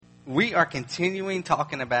we are continuing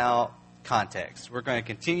talking about context. We're going to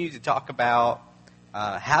continue to talk about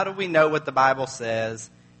how do we know what the Bible says,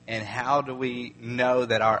 and how do we know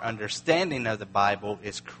that our understanding of the Bible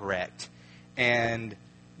is correct. And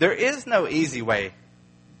there is no easy way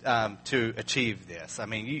to achieve this. I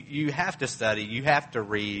mean, you have to study, you have to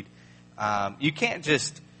read. You can't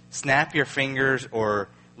just snap your fingers or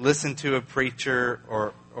listen to a preacher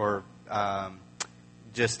or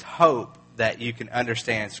just hope that you can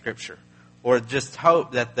understand Scripture, or just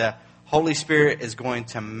hope that the Holy Spirit is going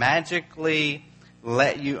to magically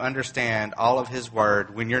let you understand all of His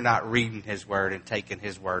Word when you're not reading His Word and taking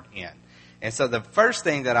His Word in. And so the first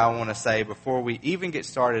thing that I want to say before we even get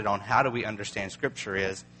started on how do we understand Scripture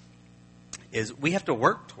is we have to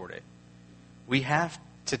work toward it. We have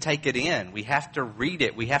to take it in. We have to read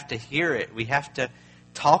it. We have to hear it. We have to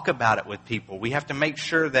talk about it with people. We have to make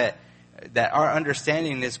sure that our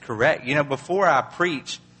understanding is correct. You know, before I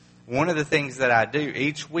preach, one of the things that I do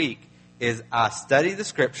each week is I study the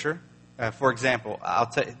Scripture. For example, I'll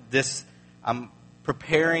tell you this. I'm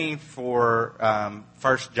preparing for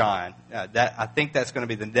 1 John. I think that's going to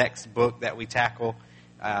be the next book that we tackle.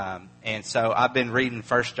 And so I've been reading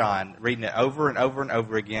 1 John, reading it over and over and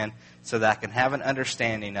over again so that I can have an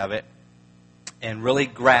understanding of it and really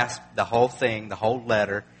grasp the whole thing, the whole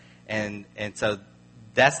letter. And so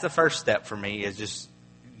that's the first step for me, is just,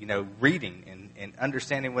 reading and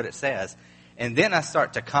understanding what it says. And then I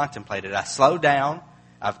start to contemplate it. I slow down.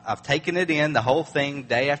 I've taken it in, the whole thing,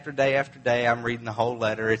 day after day after day. I'm reading the whole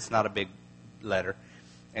letter. It's not a big letter.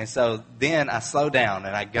 And so then I slow down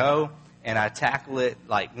and I go and I tackle it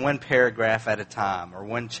like one paragraph at a time or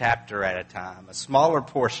one chapter at a time, a smaller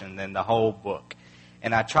portion than the whole book.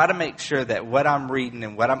 And I try to make sure that what I'm reading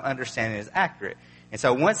and what I'm understanding is accurate. And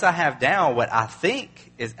so once I have down what I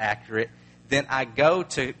think is accurate, then I go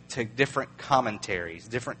to different commentaries,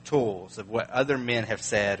 different tools of what other men have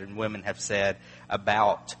said and women have said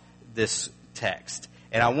about this text.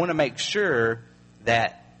 And I want to make sure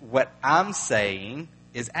that what I'm saying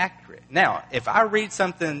is accurate. Now, if I read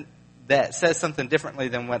something that says something differently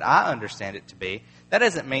than what I understand it to be, that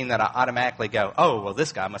doesn't mean that I automatically go, oh, well,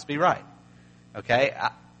 this guy must be right. Okay?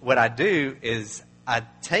 What I do is I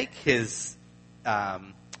take his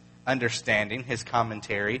understanding, his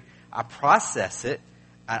commentary, I process it,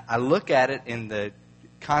 I look at it in the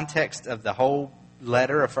context of the whole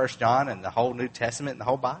letter of 1 John and the whole New Testament and the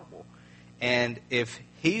whole Bible. And if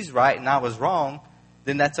he's right and I was wrong,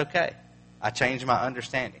 then that's okay. I change my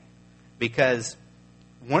understanding. Because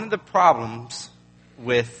one of the problems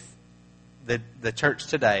with the church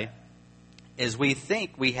today is we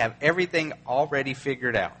think we have everything already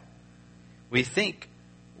figured out. We think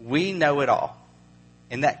we know it all.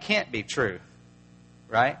 And that can't be true,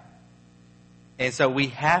 right? And so we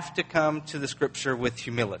have to come to the Scripture with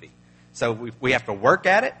humility. So we have to work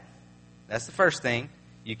at it. That's the first thing.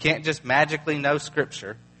 You can't just magically know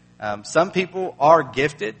Scripture. Some people are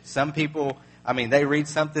gifted. Some people, they read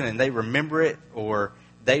something and they remember it, or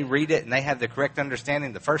they read it and they have the correct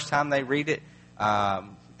understanding the first time they read it.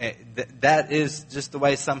 That is just the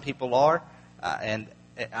way some people are. And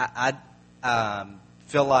I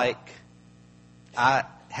feel like I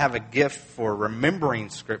have a gift for remembering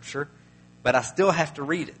Scripture, but I still have to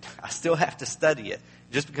read it. I still have to study it.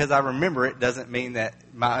 Just because I remember it doesn't mean that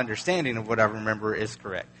my understanding of what I remember is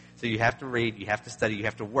correct. So you have to read, you have to study, you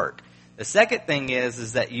have to work. The second thing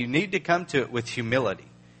is that you need to come to it with humility.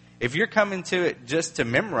 If you're coming to it just to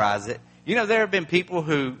memorize it, there have been people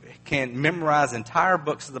who can memorize entire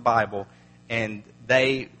books of the Bible, and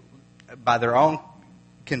they, by their own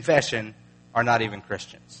confession, are not even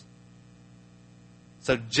Christians.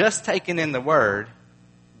 So just taking in the Word,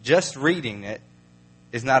 just reading it,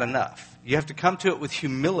 is not enough. You have to come to it with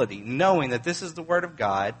humility, knowing that this is the Word of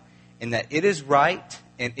God and that it is right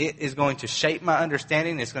and it is going to shape my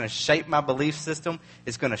understanding. It's going to shape my belief system.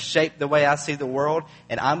 It's going to shape the way I see the world.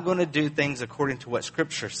 And I'm going to do things according to what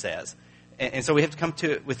Scripture says. And so we have to come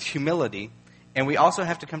to it with humility. And we also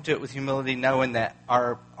have to come to it with humility, knowing that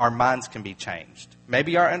our minds can be changed.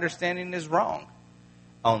 Maybe our understanding is wrong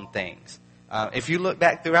on things. If you look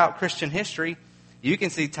back throughout Christian history, you can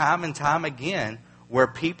see time and time again where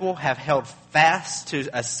people have held fast to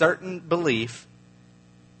a certain belief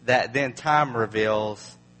that then time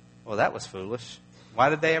reveals, well, that was foolish. Why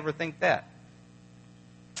did they ever think that?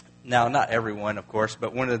 Now, not everyone, of course,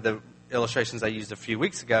 but one of the illustrations I used a few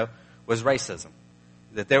weeks ago was racism.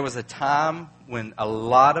 That there was a time when a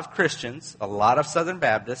lot of Christians, a lot of Southern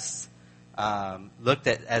Baptists, looked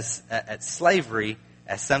at slavery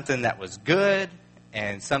as something that was good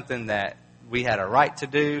and something that we had a right to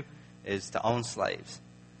do, is to own slaves.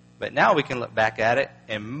 But now we can look back at it,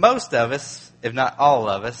 and most of us, if not all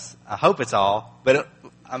of us, I hope it's all, but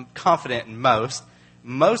I'm confident in most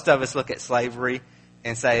of us look at slavery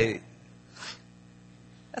and say,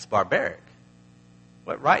 that's barbaric.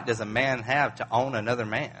 What right does a man have to own another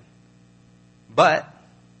man? But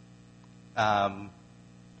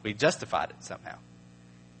we justified it somehow.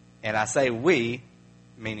 And I say we,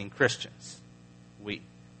 meaning Christians.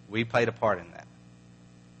 We played a part in that.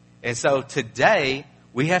 And so today,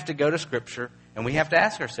 we have to go to Scripture and we have to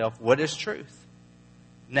ask ourselves, what is truth?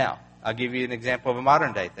 Now, I'll give you an example of a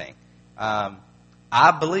modern day thing.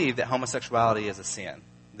 I believe that homosexuality is a sin.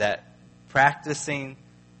 That practicing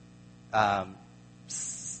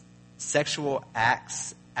sexual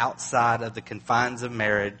acts outside of the confines of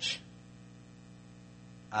marriage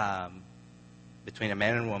between a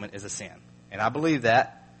man and a woman is a sin. And I believe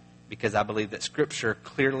that because I believe that Scripture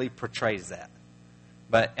clearly portrays that.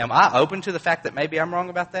 But am I open to the fact that maybe I'm wrong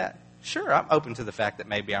about that? Sure, I'm open to the fact that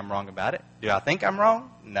maybe I'm wrong about it. Do I think I'm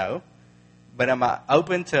wrong? No. But am I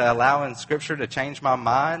open to allowing Scripture to change my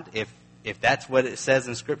mind if that's what it says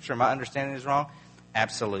in Scripture, my understanding is wrong?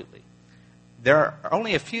 Absolutely. There are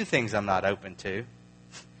only a few things I'm not open to,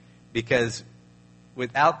 because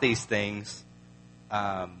without these things,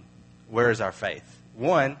 where is our faith?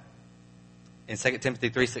 One, in 2 Timothy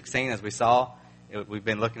 3:16, as we saw, we've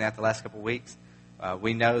been looking at the last couple of weeks,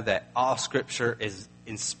 we know that all Scripture is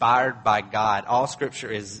inspired by God. All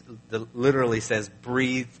Scripture literally says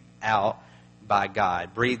breathed out by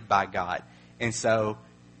God, breathed by God. And so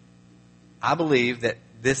I believe that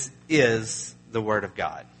this is the Word of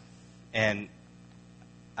God. And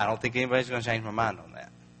I don't think anybody's going to change my mind on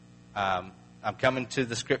that. I'm coming to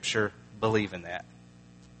the Scripture believing that.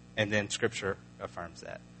 And then Scripture affirms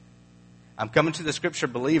that. I'm coming to the Scripture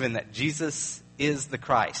believing that Jesus is the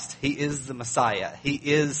Christ. He is the Messiah. He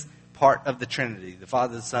is part of the Trinity, the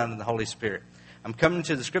Father, the Son, and the Holy Spirit. I'm coming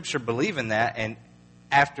to the Scripture believing that, and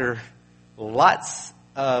after lots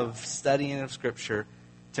of studying of Scripture,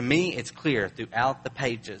 to me it's clear throughout the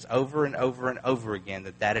pages, over and over and over again,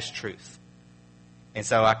 that that is truth. And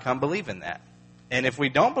so I come believing that. And if we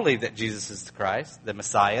don't believe that Jesus is the Christ, the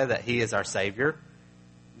Messiah, that He is our Savior,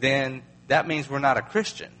 then that means we're not a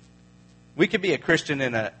Christian. We could be a Christian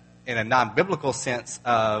in a non-biblical sense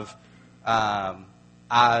of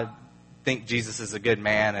I think Jesus is a good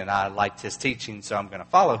man and I liked His teaching, so I'm going to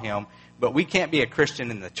follow Him. But we can't be a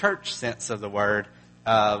Christian in the church sense of the word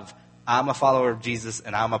of I'm a follower of Jesus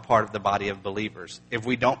and I'm a part of the body of believers if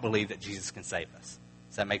we don't believe that Jesus can save us.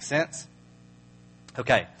 Does that make sense?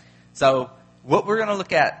 Okay, so what we're going to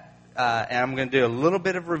look at, and I'm going to do a little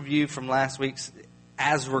bit of review from last week's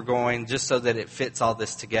as we're going, just so that it fits all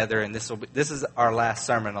this together. And this is our last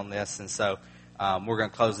sermon on this, and so we're going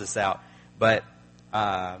to close this out. But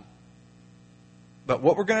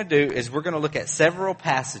what we're going to do is we're going to look at several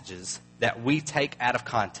passages that we take out of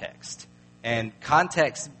context. And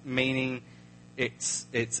context meaning it's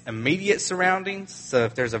immediate surroundings. So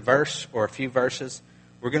if there's a verse or a few verses,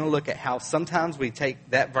 we're going to look at how sometimes we take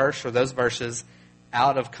that verse or those verses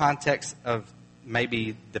out of context of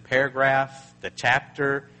maybe the paragraph, the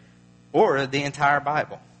chapter, or the entire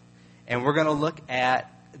Bible. And we're going to look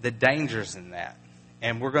at the dangers in that.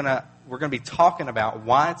 And we're going to be talking about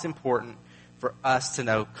why it's important for us to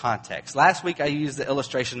know context. Last week I used the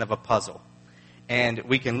illustration of a puzzle. And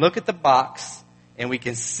we can look at the box and we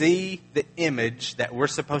can see the image that we're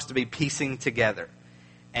supposed to be piecing together.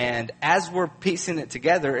 And as we're piecing it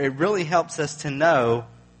together, it really helps us to know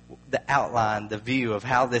the outline, the view of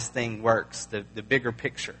how this thing works, the bigger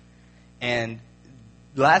picture. And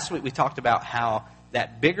last week we talked about how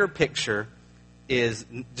that bigger picture is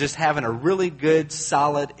just having a really good,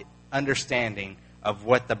 solid understanding of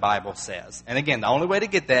what the Bible says. And again, the only way to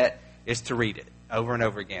get that is to read it over and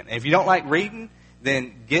over again. And if you don't like reading,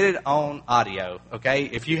 then get it on audio, okay?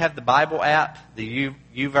 If you have the Bible app, the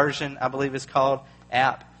YouVersion, I believe it's called,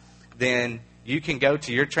 app, then you can go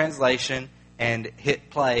to your translation and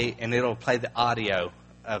hit play, and it'll play the audio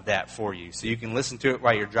of that for you. So you can listen to it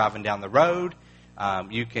while you're driving down the road.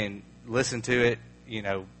 You can listen to it,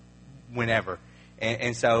 whenever.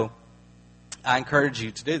 And so I encourage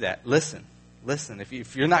you to do that. Listen.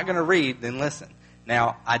 If you're not going to read, then listen.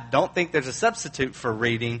 Now, I don't think there's a substitute for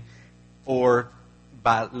reading or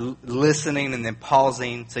by listening and then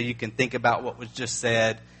pausing so you can think about what was just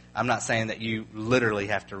said. I'm not saying that you literally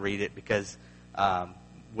have to read it because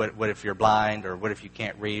what if you're blind or what if you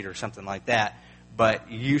can't read or something like that.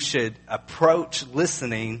 But you should approach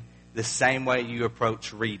listening the same way you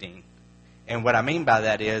approach reading. And what I mean by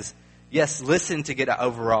that is, yes, listen to get an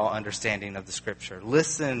overall understanding of the Scripture.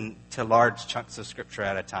 Listen to large chunks of Scripture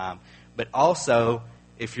at a time. But also,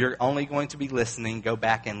 if you're only going to be listening, go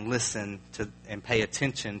back and listen to and pay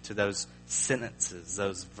attention to those sentences,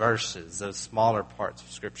 those verses, those smaller parts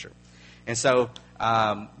of Scripture. And so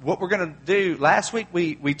what we're going to do, last week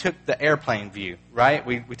we took the airplane view, right?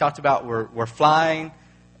 We talked about we're flying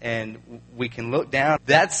and we can look down.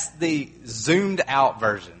 That's the zoomed out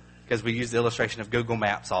version, because we use the illustration of Google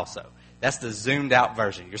Maps also. That's the zoomed out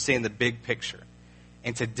version. You're seeing the big picture.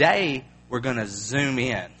 And today we're going to zoom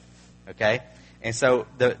in, okay? And so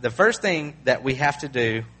the first thing that we have to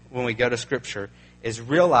do when we go to Scripture is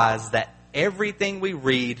realize that everything we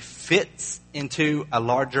read fits into a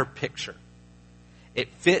larger picture. It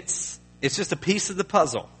fits, it's just a piece of the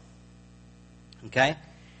puzzle, okay?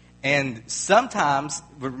 And sometimes,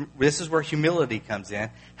 this is where humility comes in.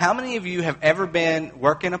 How many of you have ever been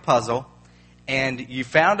working a puzzle and you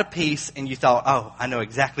found a piece and you thought, oh, I know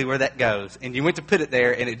exactly where that goes. And you went to put it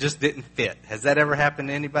there and it just didn't fit. Has that ever happened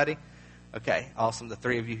to anybody? Okay, awesome. The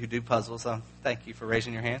three of you who do puzzles, thank you for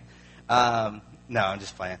raising your hand. No, I'm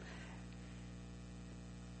just playing.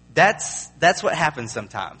 That's what happens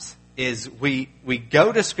sometimes, is we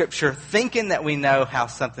go to Scripture thinking that we know how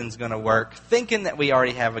something's going to work, thinking that we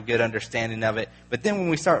already have a good understanding of it. But then when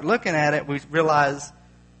we start looking at it, we realize,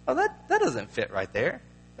 oh, that doesn't fit right there.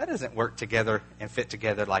 That doesn't work together and fit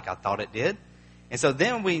together like I thought it did. And so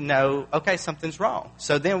then we know, okay, something's wrong.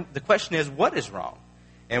 So then the question is, what is wrong?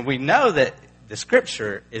 And we know that the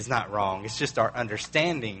Scripture is not wrong. It's just our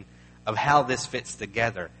understanding of how this fits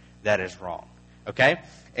together that is wrong. Okay?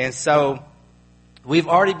 And so we've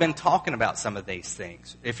already been talking about some of these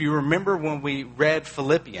things. If you remember when we read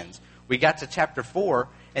Philippians, we got to chapter 4,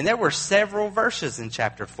 and there were several verses in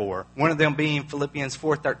chapter 4. One of them being Philippians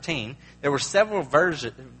 4:13. There were several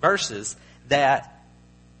verses that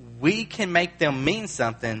we can make them mean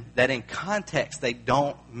something that in context they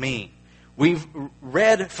don't mean. We've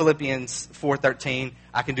read Philippians 4:13,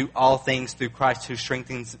 I can do all things through Christ who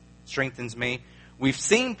strengthens me. We've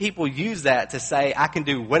seen people use that to say, I can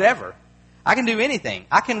do whatever. I can do anything.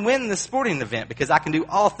 I can win the sporting event because I can do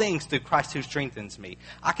all things through Christ who strengthens me.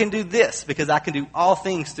 I can do this because I can do all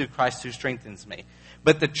things through Christ who strengthens me.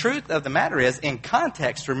 But the truth of the matter is, in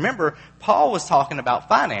context, remember, Paul was talking about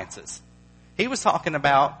finances. He was talking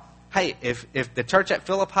about, hey, if the church at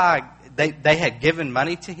Philippi, they had given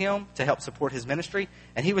money to him to help support his ministry,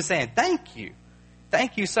 and he was saying, thank you.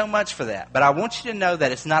 Thank you so much for that. But I want you to know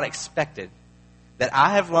that it's not expected. That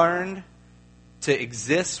I have learned to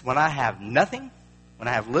exist when I have nothing, when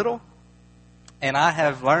I have little, and I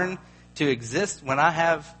have learned to exist when I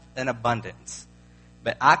have an abundance.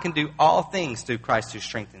 But I can do all things through Christ who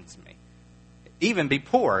strengthens me. Even be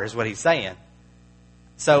poor is what he's saying.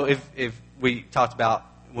 So if we talked about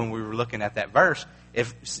when we were looking at that verse,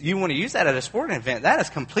 if you want to use that at a sporting event, that is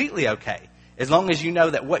completely okay. As long as you know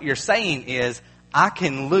that what you're saying is, I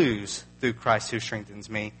can lose through Christ who strengthens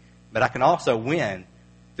me, but I can also win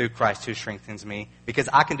through Christ who strengthens me, because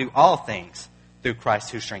I can do all things through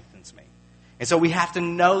Christ who strengthens me. And so we have to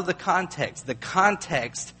know the context. The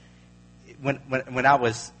context, when I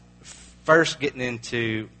was first getting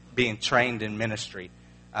into being trained in ministry,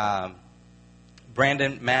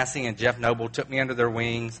 Brandon Massey and Jeff Noble took me under their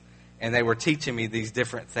wings, and they were teaching me these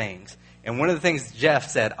different things. And one of the things Jeff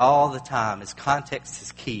said all the time is context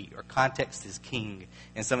is key, or context is king.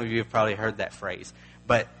 And some of you have probably heard that phrase.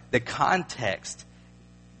 But the context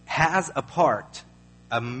has a part,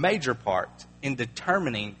 a major part, in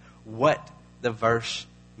determining what the verse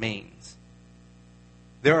means.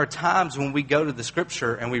 There are times when we go to the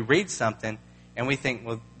Scripture and we read something and we think,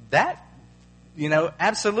 well, that,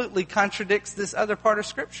 absolutely contradicts this other part of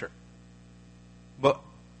Scripture. But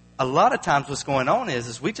a lot of times what's going on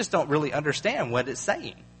is we just don't really understand what it's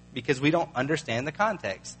saying because we don't understand the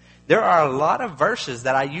context. There are a lot of verses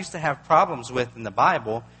that I used to have problems with in the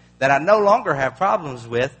Bible that I no longer have problems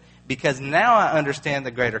with, because now I understand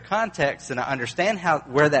the greater context and I understand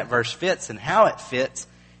where that verse fits and how it fits,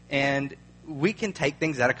 and we can take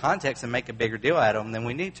things out of context and make a bigger deal out of them than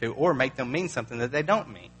we need to, or make them mean something that they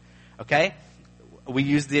don't mean. Okay? We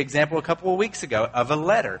used the example a couple of weeks ago of a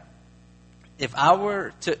letter. If I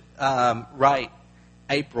were to write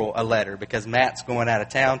April a letter because Matt's going out of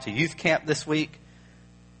town to youth camp this week,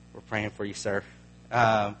 we're praying for you, sir.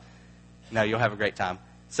 No, you'll have a great time.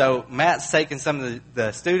 So Matt's taking some of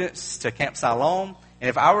the students to Camp Siloam, and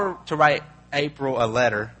if I were to write April a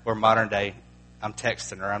letter, or modern day, I'm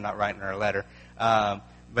texting her, I'm not writing her a letter,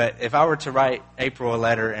 but if I were to write April a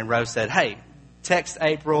letter and Rose said, hey, text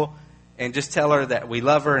April and just tell her that we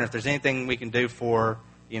love her, and if there's anything we can do for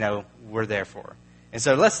her, we're there for her. And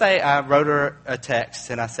so let's say I wrote her a text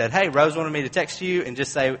and I said, hey, Rose wanted me to text you and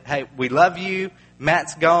just say, hey, we love you,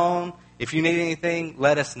 Matt's gone, If you need anything,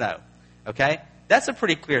 let us know. Okay? That's a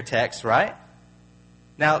pretty clear text, right?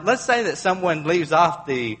 Now, let's say that someone leaves off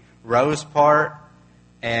the rose part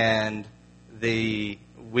and the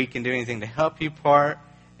we can do anything to help you part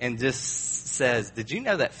and just says, did you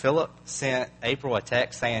know that Philip sent April a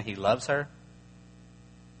text saying he loves her?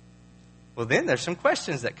 Well, then there's some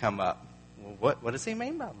questions that come up. Well, what does he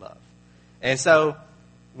mean by love? And so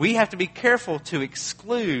we have to be careful to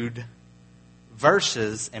exclude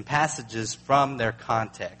verses and passages from their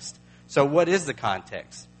context. So what is the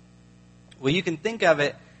context? Well, you can think of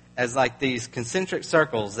it as like these concentric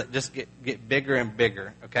circles that just get bigger and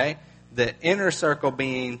bigger, okay? The inner circle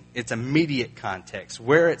being its immediate context,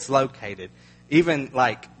 where it's located, even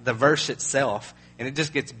like the verse itself, and it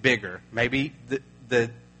just gets bigger. Maybe the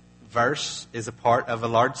verse is a part of a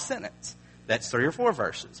large sentence. That's 3 or 4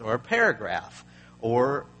 verses, or a paragraph,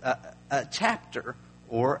 or a chapter,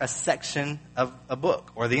 or a section of a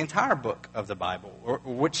book, or the entire book of the Bible, or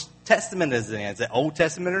which testament is it in? Is it Old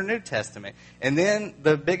Testament or New Testament? And then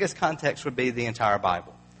the biggest context would be the entire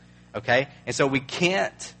Bible. Okay? And so we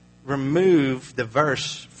can't remove the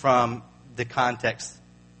verse from the context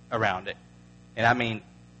around it. And I mean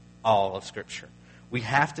all of Scripture. We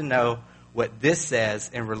have to know what this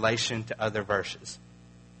says in relation to other verses.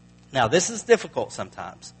 Now, this is difficult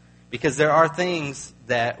sometimes because there are things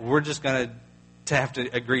that we're just going to have to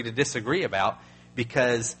agree to disagree about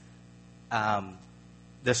because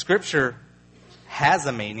the Scripture has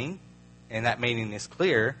a meaning, and that meaning is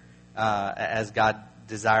clear as God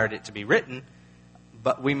desired it to be written,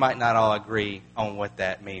 but we might not all agree on what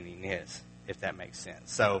that meaning is, if that makes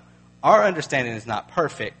sense. So our understanding is not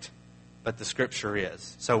perfect, but the Scripture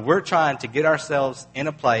is. So we're trying to get ourselves in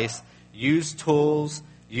a place, use tools,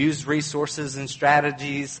 use resources and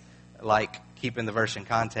strategies, like keeping the verse in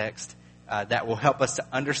context, that will help us to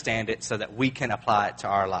understand it so that we can apply it to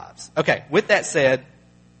our lives. Okay, with that said,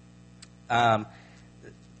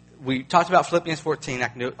 we talked about Philippians 14, I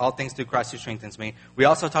can do all things through Christ who strengthens me. We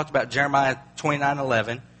also talked about Jeremiah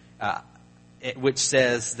 29:11, which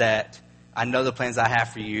says that I know the plans I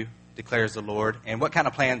have for you, declares the Lord. And what kind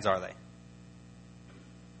of plans are they?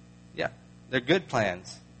 Yeah, they're good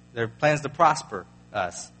plans. They're plans to prosper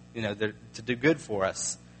us. They're to do good for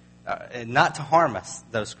us, and not to harm us.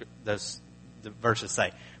 Those the verses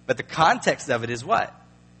say. But the context of it is what?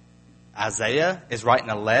 Isaiah is writing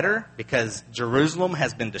a letter because Jerusalem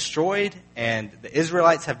has been destroyed and the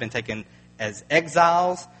Israelites have been taken as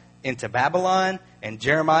exiles into Babylon. And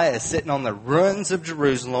Jeremiah is sitting on the ruins of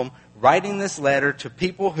Jerusalem writing this letter to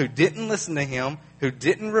people who didn't listen to him, who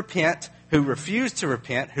didn't repent, who refused to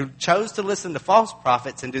repent, who chose to listen to false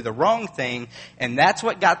prophets and do the wrong thing. And that's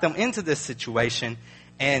what got them into this situation.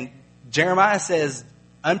 And Jeremiah says,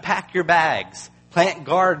 unpack your bags. Plant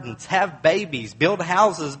gardens, have babies, build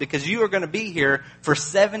houses, because you are going to be here for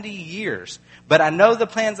 70 years. But I know the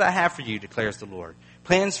plans I have for you, declares the Lord.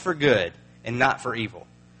 Plans for good and not for evil.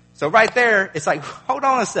 So right there, it's like, hold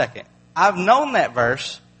on a second. I've known that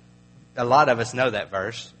verse. A lot of us know that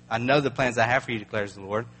verse. I know the plans I have for you, declares the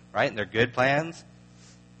Lord. Right? And they're good plans,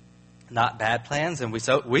 not bad plans. And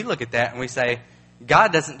we look at that and we say,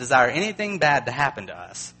 God doesn't desire anything bad to happen to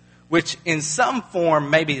us. Which in some form,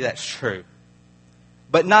 maybe that's true.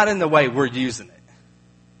 But not in the way we're using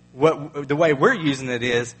it. The way we're using it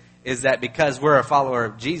is that because we're a follower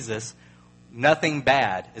of Jesus, nothing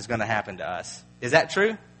bad is going to happen to us. Is that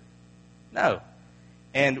true? No.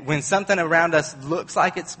 And when something around us looks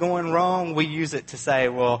like it's going wrong, we use it to say,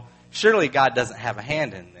 well, surely God doesn't have a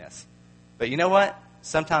hand in this. But you know what?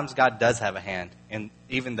 Sometimes God does have a hand in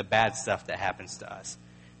even the bad stuff that happens to us.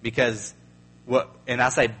 Because, and I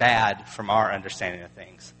say bad from our understanding of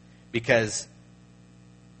things. Because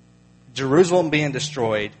Jerusalem being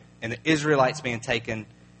destroyed and the Israelites being taken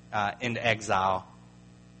into exile,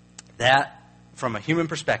 that, from a human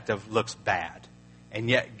perspective, looks bad. And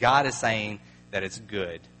yet God is saying that it's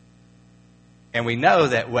good. And we know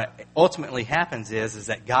that what ultimately happens is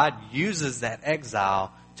that God uses that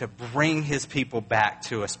exile to bring his people back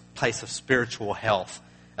to a place of spiritual health,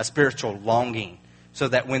 a spiritual longing, so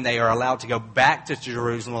that when they are allowed to go back to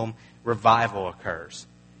Jerusalem, revival occurs.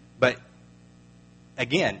 But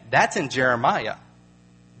again, that's in Jeremiah.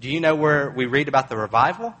 Do you know where we read about the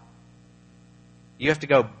revival? You have to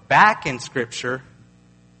go back in Scripture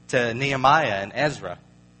to Nehemiah and Ezra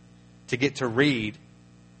to get to read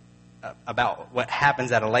about what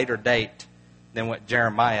happens at a later date than what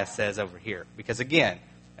Jeremiah says over here. Because again,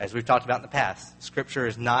 as we've talked about in the past, Scripture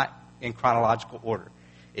is not in chronological order.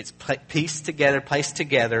 It's pieced together, placed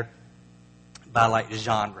together by like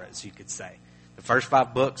genres, you could say. The first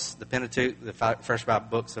 5 books, the Pentateuch, the first 5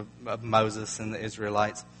 books of Moses and the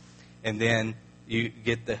Israelites. And then you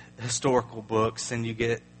get the historical books, and you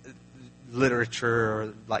get literature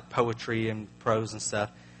or like poetry and prose and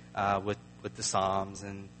stuff with the Psalms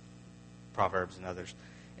and Proverbs and others.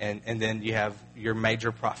 And then you have your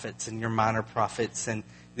major prophets and your minor prophets, and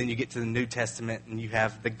then you get to the New Testament and you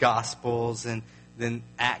have the Gospels, and then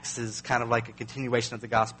Acts is kind of like a continuation of the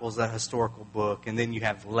Gospels, a historical book, and then you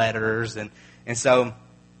have letters, and so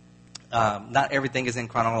not everything is in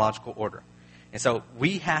chronological order. And so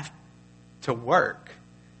we have to work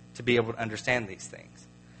to be able to understand these things.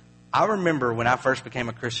 I remember when I first became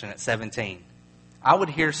a Christian at 17, I would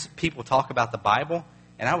hear people talk about the Bible,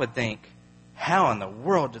 and I would think, how in the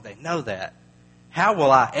world do they know that? How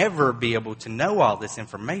will I ever be able to know all this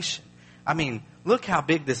information? I mean, look how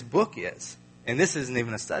big this book is. And this isn't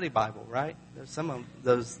even a study Bible, right? Some of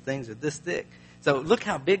those things are this thick. So look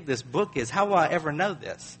how big this book is. How will I ever know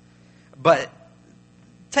this? But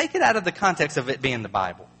take it out of the context of it being the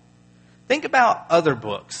Bible. Think about other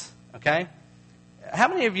books, okay? How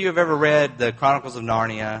many of you have ever read the Chronicles of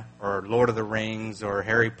Narnia or Lord of the Rings or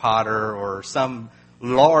Harry Potter or some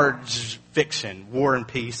large fiction, War and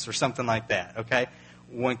Peace or something like that, okay?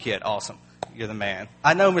 One kid, awesome. You're the man.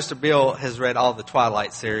 I know Mr. Bill has read all the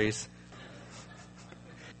Twilight series.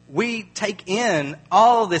 We take in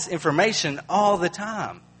all this information all the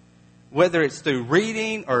time, whether it's through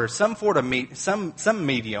reading or some sort of some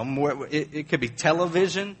medium. It could be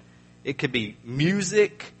television, it could be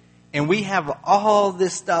music, and we have all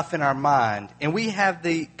this stuff in our mind, and we have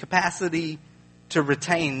the capacity to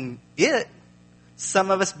retain it.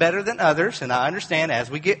 Some of us better than others, and I understand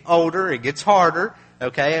as we get older, it gets harder.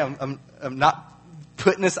 Okay, I'm not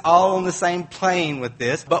putting us all on the same plane with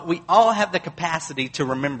this, but we all have the capacity to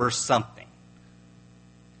remember something.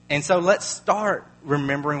 And so let's start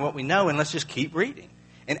remembering what we know, and let's just keep reading.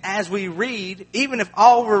 And as we read, even if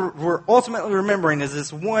all we're ultimately remembering is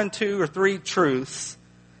this 1, 2, or 3 truths,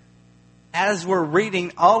 as we're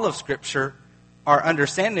reading all of Scripture, our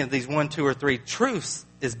understanding of these 1, 2, or 3 truths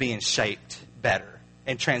is being shaped better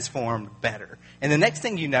and transformed better. And the next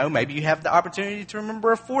thing you know, maybe you have the opportunity to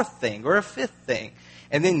remember a 4th thing or a 5th thing.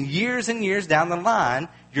 And then years and years down the line,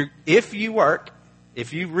 if you work,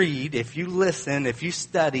 if you read, if you listen, if you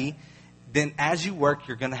study, then as you work,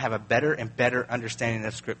 you're going to have a better and better understanding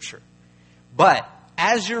of Scripture. But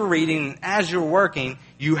as you're reading, as you're working,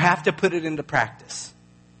 you have to put it into practice.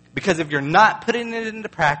 Because if you're not putting it into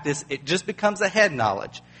practice, it just becomes a head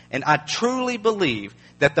knowledge. And I truly believe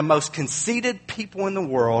that the most conceited people in the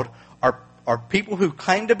world are people who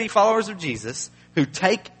claim to be followers of Jesus, who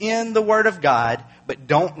take in the Word of God, but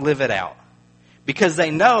don't live it out. Because they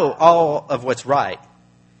know all of what's right.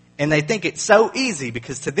 And they think it's so easy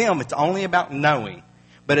because to them it's only about knowing.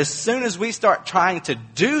 But as soon as we start trying to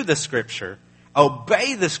do the Scripture,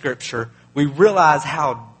 obey the Scripture, we realize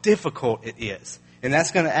how difficult it is. And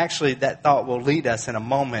that's going to that thought will lead us in a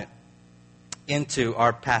moment into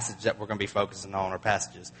our passage that we're going to be focusing on, our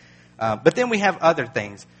passages. But then we have other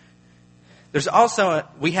things. There's also,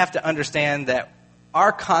 we have to understand that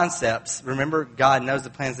our concepts, remember, God knows the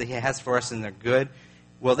plans that He has for us and they're good.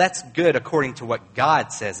 Well, that's good according to what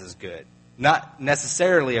God says is good, not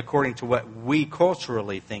necessarily according to what we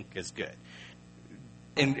culturally think is good.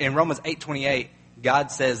 In Romans 8:28,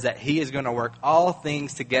 God says that He is going to work all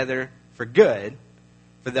things together for good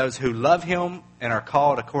for those who love Him and are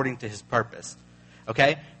called according to His purpose.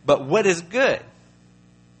 Okay? But what is good?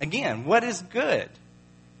 Again, what is good?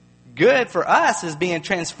 Good for us is being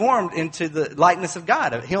transformed into the likeness of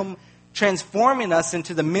God, of Him transforming us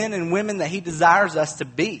into the men and women that He desires us to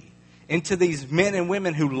be, into these men and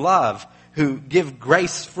women who love, who give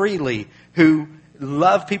grace freely, who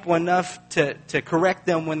love people enough to correct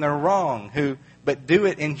them when they're wrong, but do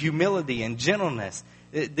it in humility and gentleness.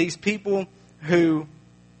 These people who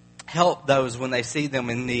help those when they see them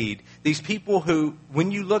in need. These people who,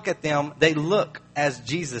 when you look at them, they look as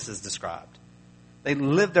Jesus is described. They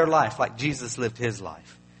live their life like Jesus lived His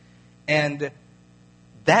life. And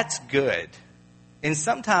that's good. And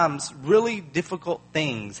sometimes really difficult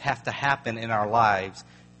things have to happen in our lives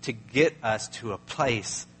to get us to a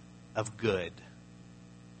place of good.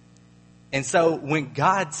 And so when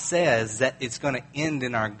God says that it's going to end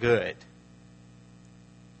in our good,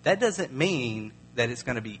 that doesn't mean that it's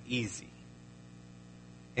going to be easy.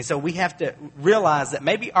 And so we have to realize that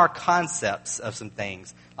maybe our concepts of some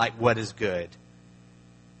things, like what is good,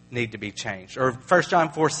 need to be changed. Or 1 John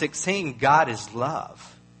 4:16, God is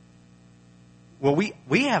love. Well,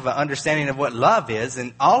 we have an understanding of what love is,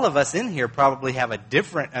 and all of us in here probably have a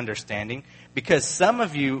different understanding, because some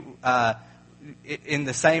of you, in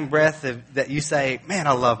the same breath that you say, man,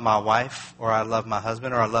 I love my wife, or I love my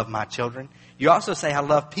husband, or I love my children, You also say, I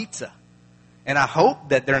love pizza. And I hope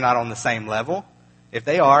that they're not on the same level. If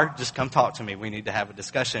they are, just come talk to me. We need to have a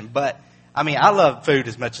discussion. But, I mean, I love food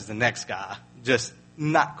as much as the next guy, just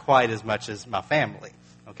not quite as much as my family,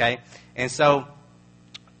 okay? And so,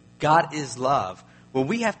 God is love. Well,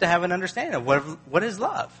 we have to have an understanding of what is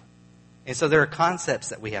love. And so there are concepts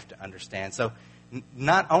that we have to understand. So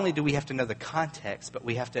not only do we have to know the context, but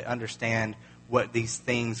we have to understand what these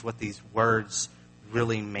things, what these words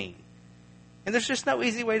really mean. And there's just no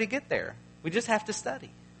easy way to get there. We just have to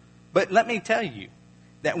study. But let me tell you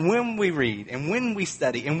that when we read and when we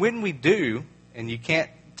study and when we do, and you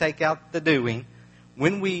can't take out the doing,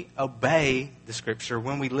 when we obey the Scripture,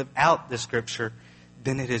 when we live out the Scripture,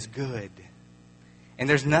 then it is good. And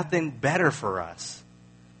there's nothing better for us.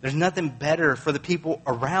 There's nothing better for the people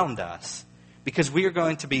around us. Because we are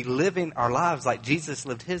going to be living our lives like Jesus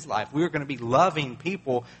lived his life. We are going to be loving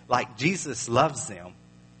people like Jesus loves them.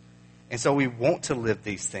 And so we want to live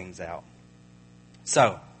these things out.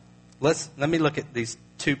 So, let me look at these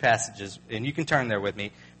two passages. And you can turn there with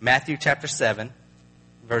me. Matthew chapter 7,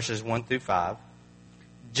 verses 1 through 5.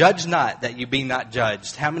 Judge not that you be not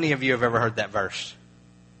judged. How many of you have ever heard that verse?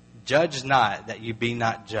 Judge not that you be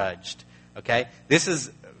not judged. Okay? This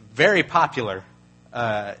is very popular.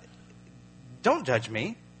 Don't judge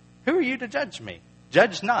me. Who are you to judge me?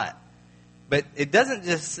 Judge not. But it doesn't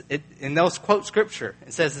just, in those quote Scripture,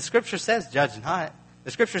 it says, the Scripture says judge not.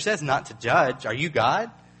 The Scripture says not to judge. Are you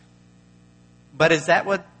God? But is that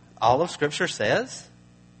what all of Scripture says?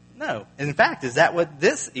 No. In fact, is that what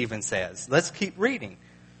this even says? Let's keep reading.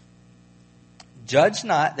 Judge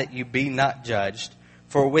not that you be not judged.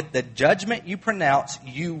 For with the judgment you pronounce,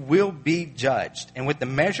 you will be judged. And with the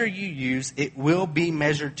measure you use, it will be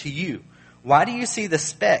measured to you. Why do you see the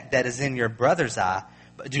speck that is in your brother's eye,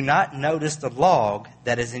 but do not notice the log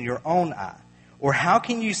that is in your own eye? Or how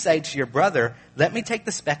can you say to your brother, let me take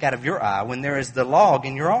the speck out of your eye, when there is the log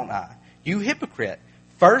in your own eye? You hypocrite.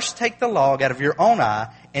 First take the log out of your own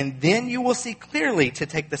eye, and then you will see clearly to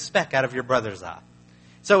take the speck out of your brother's eye.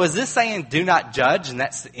 So is this saying do not judge and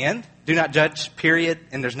that's the end? Do not judge, period,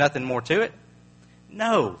 and there's nothing more to it?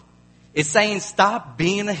 No. It's saying stop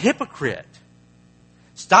being a hypocrite.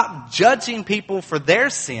 Stop judging people for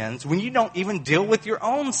their sins when you don't even deal with your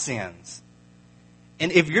own sins.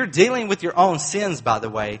 And if you're dealing with your own sins, by the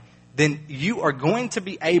way, then you are going to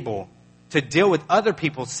be able to deal with other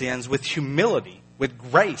people's sins with humility, with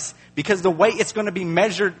grace. Because the way it's going to be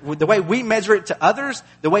measured, the way we measure it to others,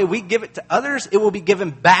 the way we give it to others, it will be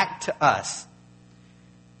given back to us.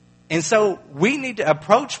 And so we need to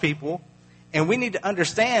approach people and we need to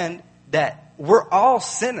understand that we're all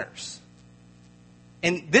sinners.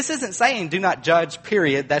 And this isn't saying do not judge,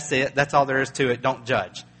 period. That's it. That's all there is to it. Don't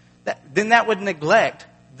judge. Then that would neglect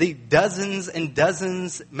the dozens and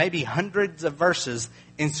dozens, maybe hundreds of verses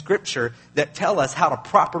in Scripture that tell us how to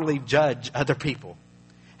properly judge other people.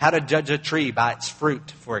 How to judge a tree by its fruit,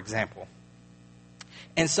 for example.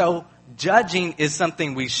 And so judging is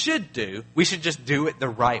something we should do. We should just do it the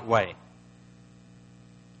right way.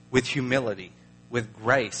 With humility, with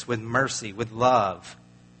grace, with mercy, with love.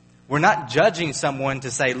 We're not judging someone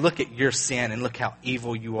to say, look at your sin and look how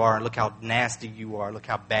evil you are, and look how nasty you are, look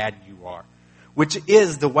how bad you are. Which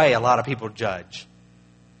is the way a lot of people judge.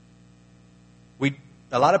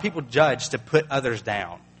 A lot of people judge to put others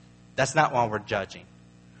down. That's not why we're judging.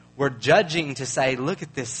 We're judging to say, look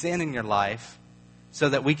at this sin in your life so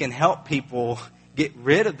that we can help people get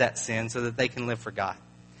rid of that sin so that they can live for God.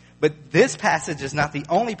 But this passage is not the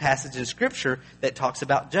only passage in Scripture that talks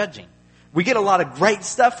about judging. We get a lot of great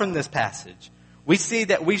stuff from this passage. We see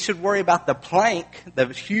that we should worry about the plank, the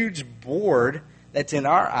huge board that's in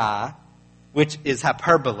our eye, which is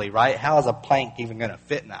hyperbole, right? How is a plank even going to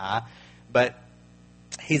fit in the eye? But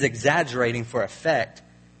he's exaggerating for effect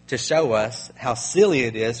to show us how silly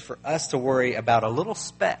it is for us to worry about a little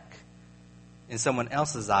speck in someone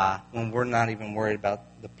else's eye when we're not even worried about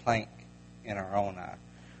the plank in our own eye.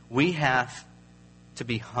 We have to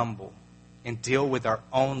be humble and deal with our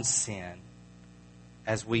own sin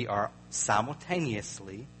as we are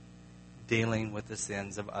simultaneously dealing with the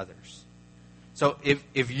sins of others. So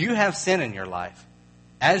if you have sin in your life,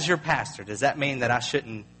 as your pastor, does that mean that I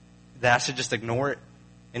should just ignore it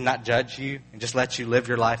and not judge you and just let you live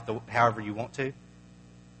your life however you want to?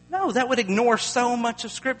 No, that would ignore so much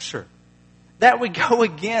of Scripture. That would go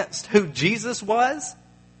against who Jesus was,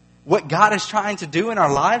 what God is trying to do in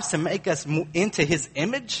our lives to make us into His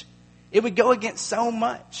image. It would go against so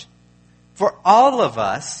much. For all of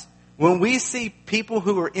us, when we see people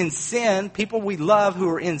who are in sin, people we love who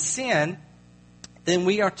are in sin, then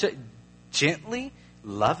we are to gently,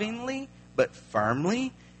 lovingly, but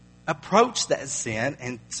firmly approach that sin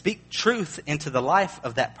and speak truth into the life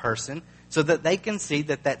of that person so that they can see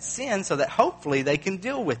that that's sin, so that hopefully they can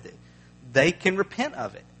deal with it. They can repent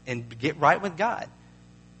of it and get right with God.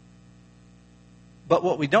 But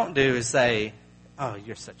what we don't do is say, oh,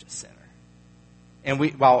 you're such a sinner. And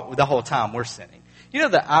while the whole time we're sinning. You know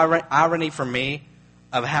the irony for me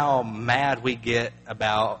of how mad we get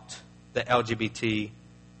about the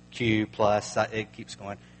LGBTQ plus, it keeps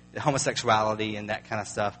going, the homosexuality and that kind of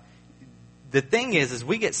stuff. The thing is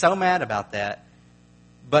we get so mad about that,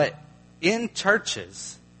 but in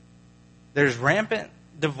churches, there's rampant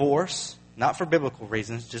divorce, not for biblical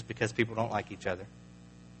reasons, just because people don't like each other.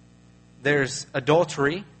 There's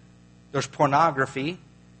adultery, there's pornography,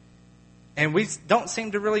 and we don't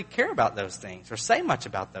seem to really care about those things or say much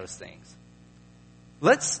about those things.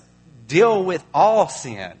 Let's deal with all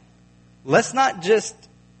sin. Let's not just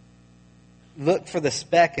look for the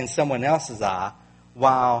speck in someone else's eye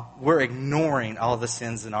while we're ignoring all the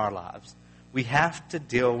sins in our lives. We have to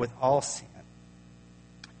deal with all sin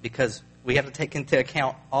because we have to take into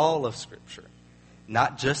account all of Scripture,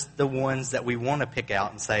 not just the ones that we want to pick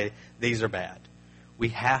out and say, these are bad. We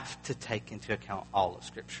have to take into account all of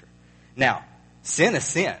Scripture. Now, sin is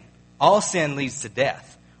sin. All sin leads to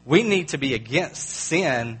death. We need to be against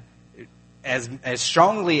sin as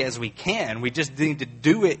strongly as we can. We just need to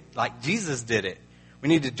do it like Jesus did it. We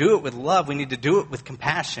need to do it with love. We need to do it with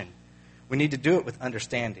compassion. We need to do it with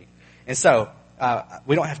understanding. And so,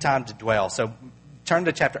 we don't have time to dwell. So, turn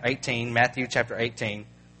to chapter 18, Matthew chapter 18.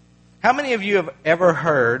 How many of you have ever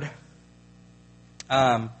heard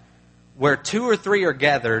where 2 or 3 are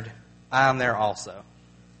gathered, I am there also?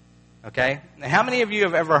 Okay? Now, how many of you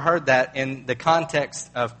have ever heard that in the context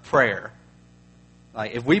of prayer?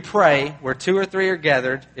 Like, if we pray where 2 or 3 are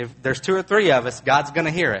gathered, if there's 2 or 3 of us, God's going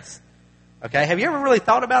to hear us. Okay? Have you ever really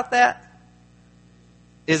thought about that?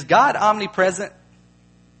 Is God omnipresent?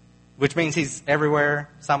 Which means He's everywhere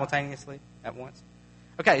simultaneously at once.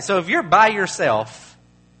 Okay, so if you're by yourself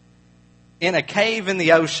in a cave in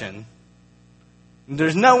the ocean,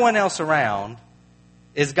 there's no one else around,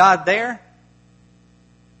 is God there?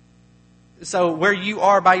 So where you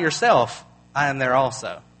are by yourself, I am there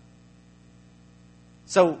also.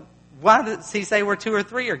 So why does He say where 2 or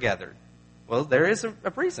 3 are gathered? Well, there is a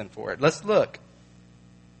reason for it. Let's look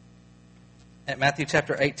at Matthew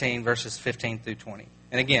chapter 18, verses 15 through 20.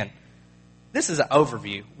 And again, this is an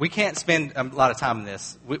overview. We can't spend a lot of time on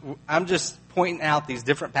this. I'm just pointing out these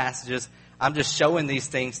different passages. I'm just showing these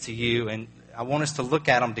things to you, and I want us to look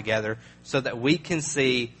at them together so that we can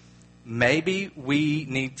see maybe we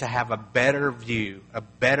need to have a better view, a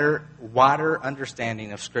better, wider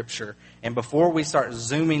understanding of Scripture. And before we start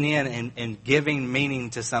zooming in and giving meaning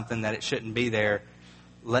to something that it shouldn't be there,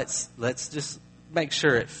 let's just make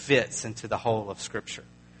sure it fits into the whole of Scripture.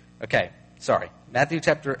 Okay, sorry. Matthew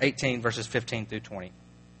chapter 18, verses 15 through 20.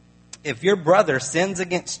 If your brother sins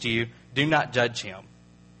against you, do not judge him.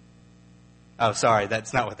 Oh, sorry,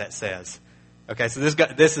 that's not what that says. Okay, so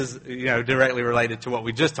this is directly related to what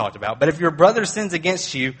we just talked about. But if your brother sins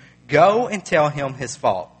against you, go and tell him his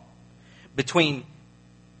fault. Between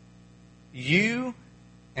you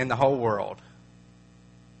and the whole world.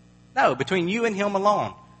 No, between you and him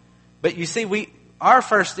alone. But you see, our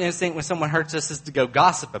first instinct when someone hurts us is to go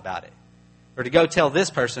gossip about it. Or to go tell this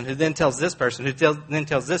person, who then tells this person, who then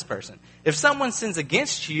tells this person. If someone sins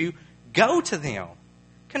against you, go to them.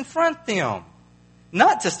 Confront them.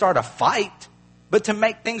 Not to start a fight, but to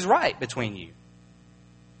make things right between you.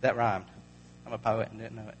 That rhymed. I'm a poet and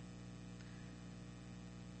didn't know it.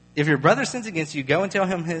 If your brother sins against you, go and tell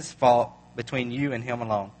him his fault between you and him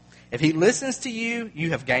alone. If he listens to you, you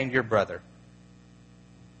have gained your brother.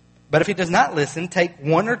 But if he does not listen, take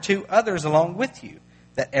 1 or 2 others along with you,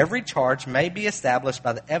 that every charge may be established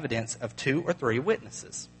by the evidence of 2 or 3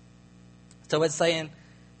 witnesses. So it's saying,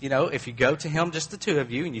 if you go to him, just the 2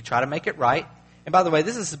 of you, and you try to make it right. And by the way,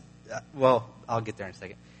 this is, I'll get there in a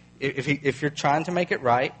second. If you're trying to make it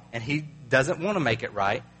right, and he doesn't want to make it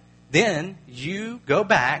right, then you go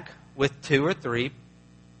back with 2 or 3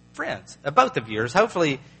 friends, both of yours.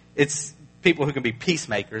 Hopefully it's people who can be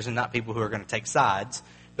peacemakers and not people who are going to take sides.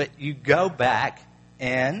 But you go back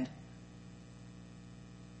and...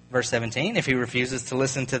 Verse 17, if he refuses to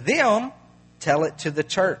listen to them, tell it to the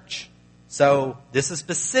church. So this is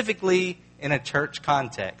specifically in a church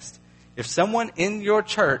context. If someone in your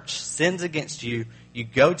church sins against you, you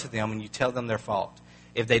go to them and you tell them their fault.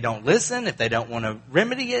 If they don't listen, if they don't want to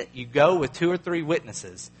remedy it, you go with 2 or 3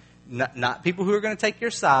 witnesses. Not people who are going to take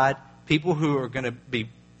your side, people who are going to be,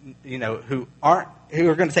 who are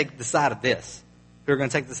going to take the side of this, who are going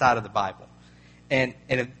to take the side of the Bible. And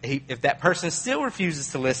if that person still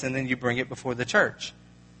refuses to listen, then you bring it before the church.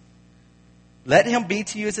 Let him be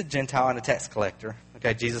to you as a Gentile and a tax collector.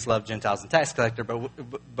 Okay, Jesus loved Gentiles and tax collector,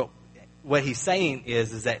 but what he's saying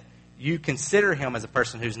is that you consider him as a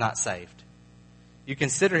person who's not saved. You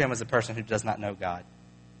consider him as a person who does not know God.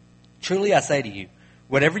 Truly I say to you,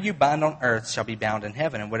 whatever you bind on earth shall be bound in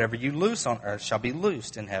heaven, and whatever you loose on earth shall be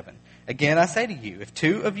loosed in heaven. Again, I say to you, if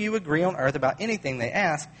two of you agree on earth about anything they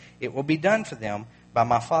ask, it will be done for them by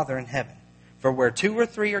my Father in heaven. For where 2 or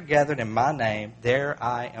 3 are gathered in my name, there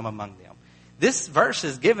I am among them. This verse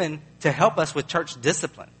is given to help us with church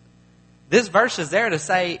discipline. This verse is there to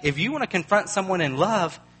say, if you want to confront someone in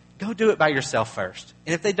love, go do it by yourself first.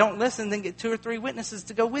 And if they don't listen, then get 2 or 3 witnesses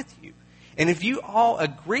to go with you. And if you all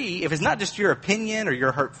agree, if it's not just your opinion or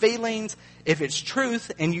your hurt feelings, if it's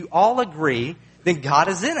truth and you all agree, then God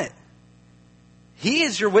is in it. He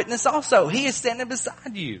is your witness also. He is standing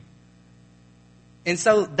beside you. And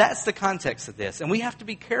so that's the context of this. And we have to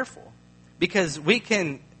be careful because we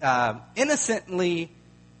can innocently,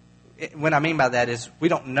 what I mean by that is we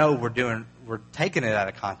don't know we're taking it out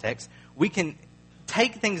of context. We can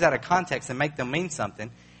take things out of context and make them mean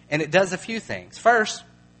something. And it does a few things. First,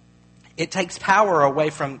 it takes power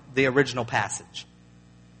away from the original passage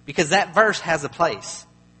because that verse has a place.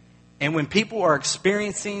 And when people are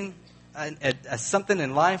experiencing something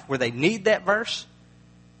in life where they need that verse,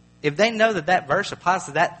 if they know that verse applies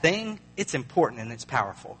to that thing, it's important and it's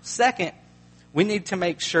powerful. Second, we need to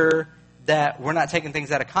make sure that we're not taking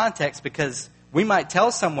things out of context because we might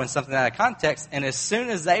tell someone something out of context, and as soon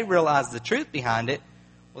as they realize the truth behind it,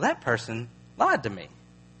 well, that person lied to me.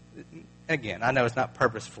 Again, I know it's not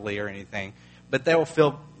purposefully or anything, but they will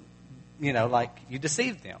feel, like you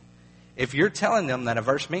deceived them. If you're telling them that a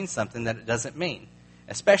verse means something that it doesn't mean,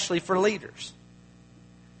 especially for leaders,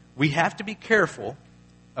 we have to be careful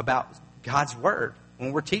about God's word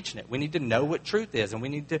when we're teaching it. We need to know what truth is, and we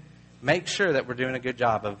need to make sure that we're doing a good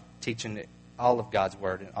job of teaching it, all of God's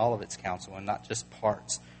word and all of its counsel, and not just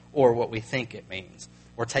parts or what we think it means,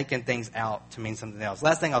 or taking things out to mean something else.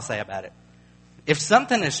 Last thing I'll say about it. If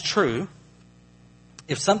something is true,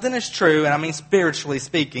 and I mean spiritually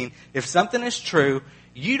speaking, if something is true,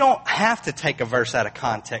 you don't have to take a verse out of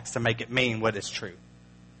context to make it mean what is true.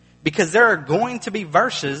 Because there are going to be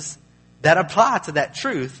verses that apply to that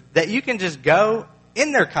truth that you can just go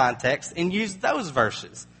in their context and use those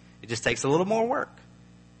verses. It just takes a little more work.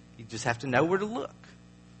 You just have to know where to look.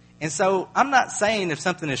 And so I'm not saying if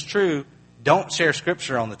something is true, don't share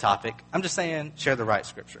scripture on the topic. I'm just saying share the right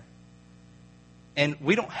scripture. And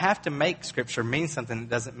we don't have to make scripture mean something it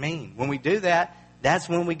doesn't mean. When we do that, that's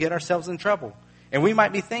when we get ourselves in trouble. And we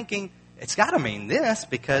might be thinking, it's got to mean this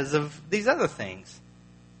because of these other things.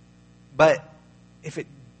 But if it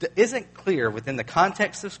isn't clear within the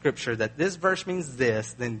context of scripture that this verse means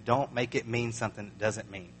this, then don't make it mean something it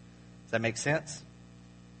doesn't mean. Does that make sense?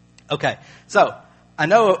 Okay, so I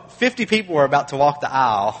know 50 people are about to walk the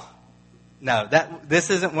aisle. No, this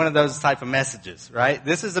isn't one of those type of messages, right?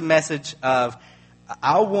 This is a message of,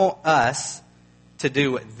 I want us to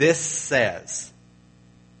do what this says.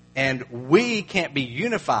 And we can't be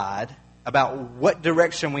unified about what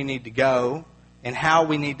direction we need to go and how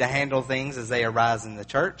we need to handle things as they arise in the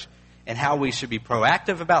church and how we should be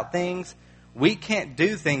proactive about things. We can't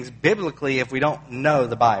do things biblically if we don't know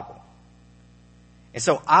the Bible. And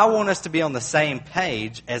so I want us to be on the same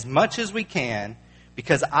page as much as we can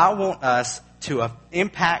because I want us to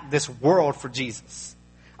impact this world for Jesus.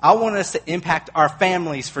 I want us to impact our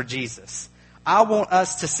families for Jesus. I want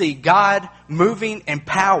us to see God moving in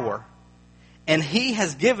power. And He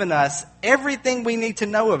has given us everything we need to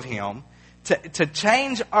know of Him to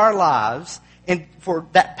change our lives and for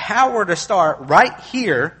that power to start right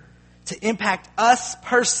here to impact us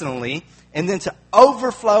personally and then to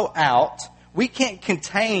overflow out. We can't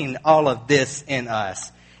contain all of this in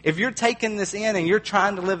us. If you're taking this in and you're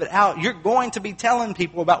trying to live it out, you're going to be telling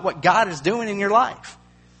people about what God is doing in your life.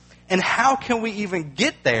 And how can we even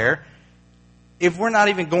get there if we're not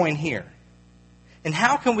even going here? And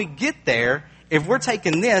how can we get there if we're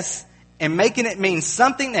taking this and making it mean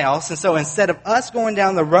something else? And so instead of us going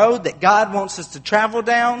down the road that God wants us to travel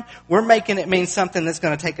down, we're making it mean something that's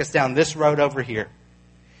going to take us down this road over here.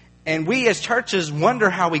 And we as churches wonder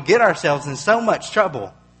how we get ourselves in so much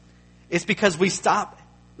trouble. It's because we stop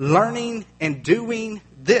learning and doing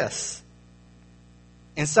this.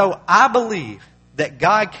 And so I believe that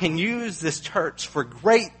God can use this church for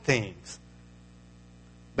great things.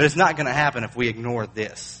 But it's not going to happen if we ignore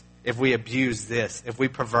this, if we abuse this, if we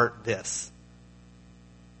pervert this.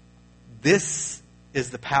 This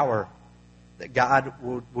is the power that God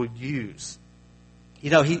will use.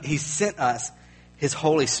 You know, He sent us His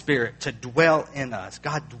Holy Spirit to dwell in us.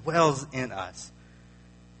 God dwells in us.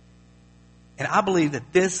 And I believe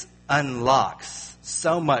that this unlocks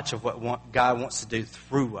so much of what God wants to do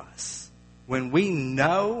through us. When we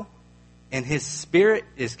know and His Spirit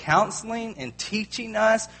is counseling and teaching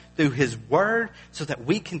us through His Word so that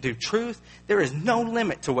we can do truth, there is no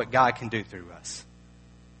limit to what God can do through us.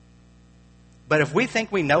 But if we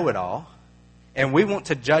think we know it all, and we want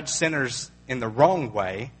to judge sinners in the wrong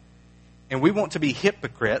way, and we want to be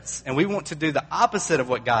hypocrites, and we want to do the opposite of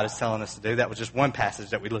what God is telling us to do, that was just one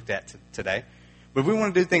passage that we looked at today, but we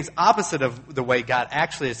want to do things opposite of the way God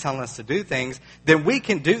actually is telling us to do things, then we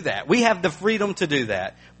can do that. We have the freedom to do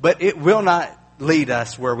that, but it will not lead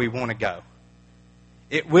us where we want to go.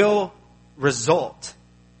 It will result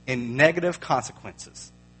in negative consequences.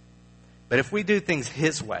 But if we do things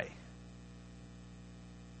His way,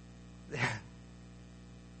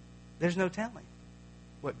 there's no telling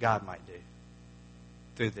what God might do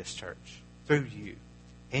through this church, through you,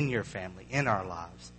 in your family, in our lives.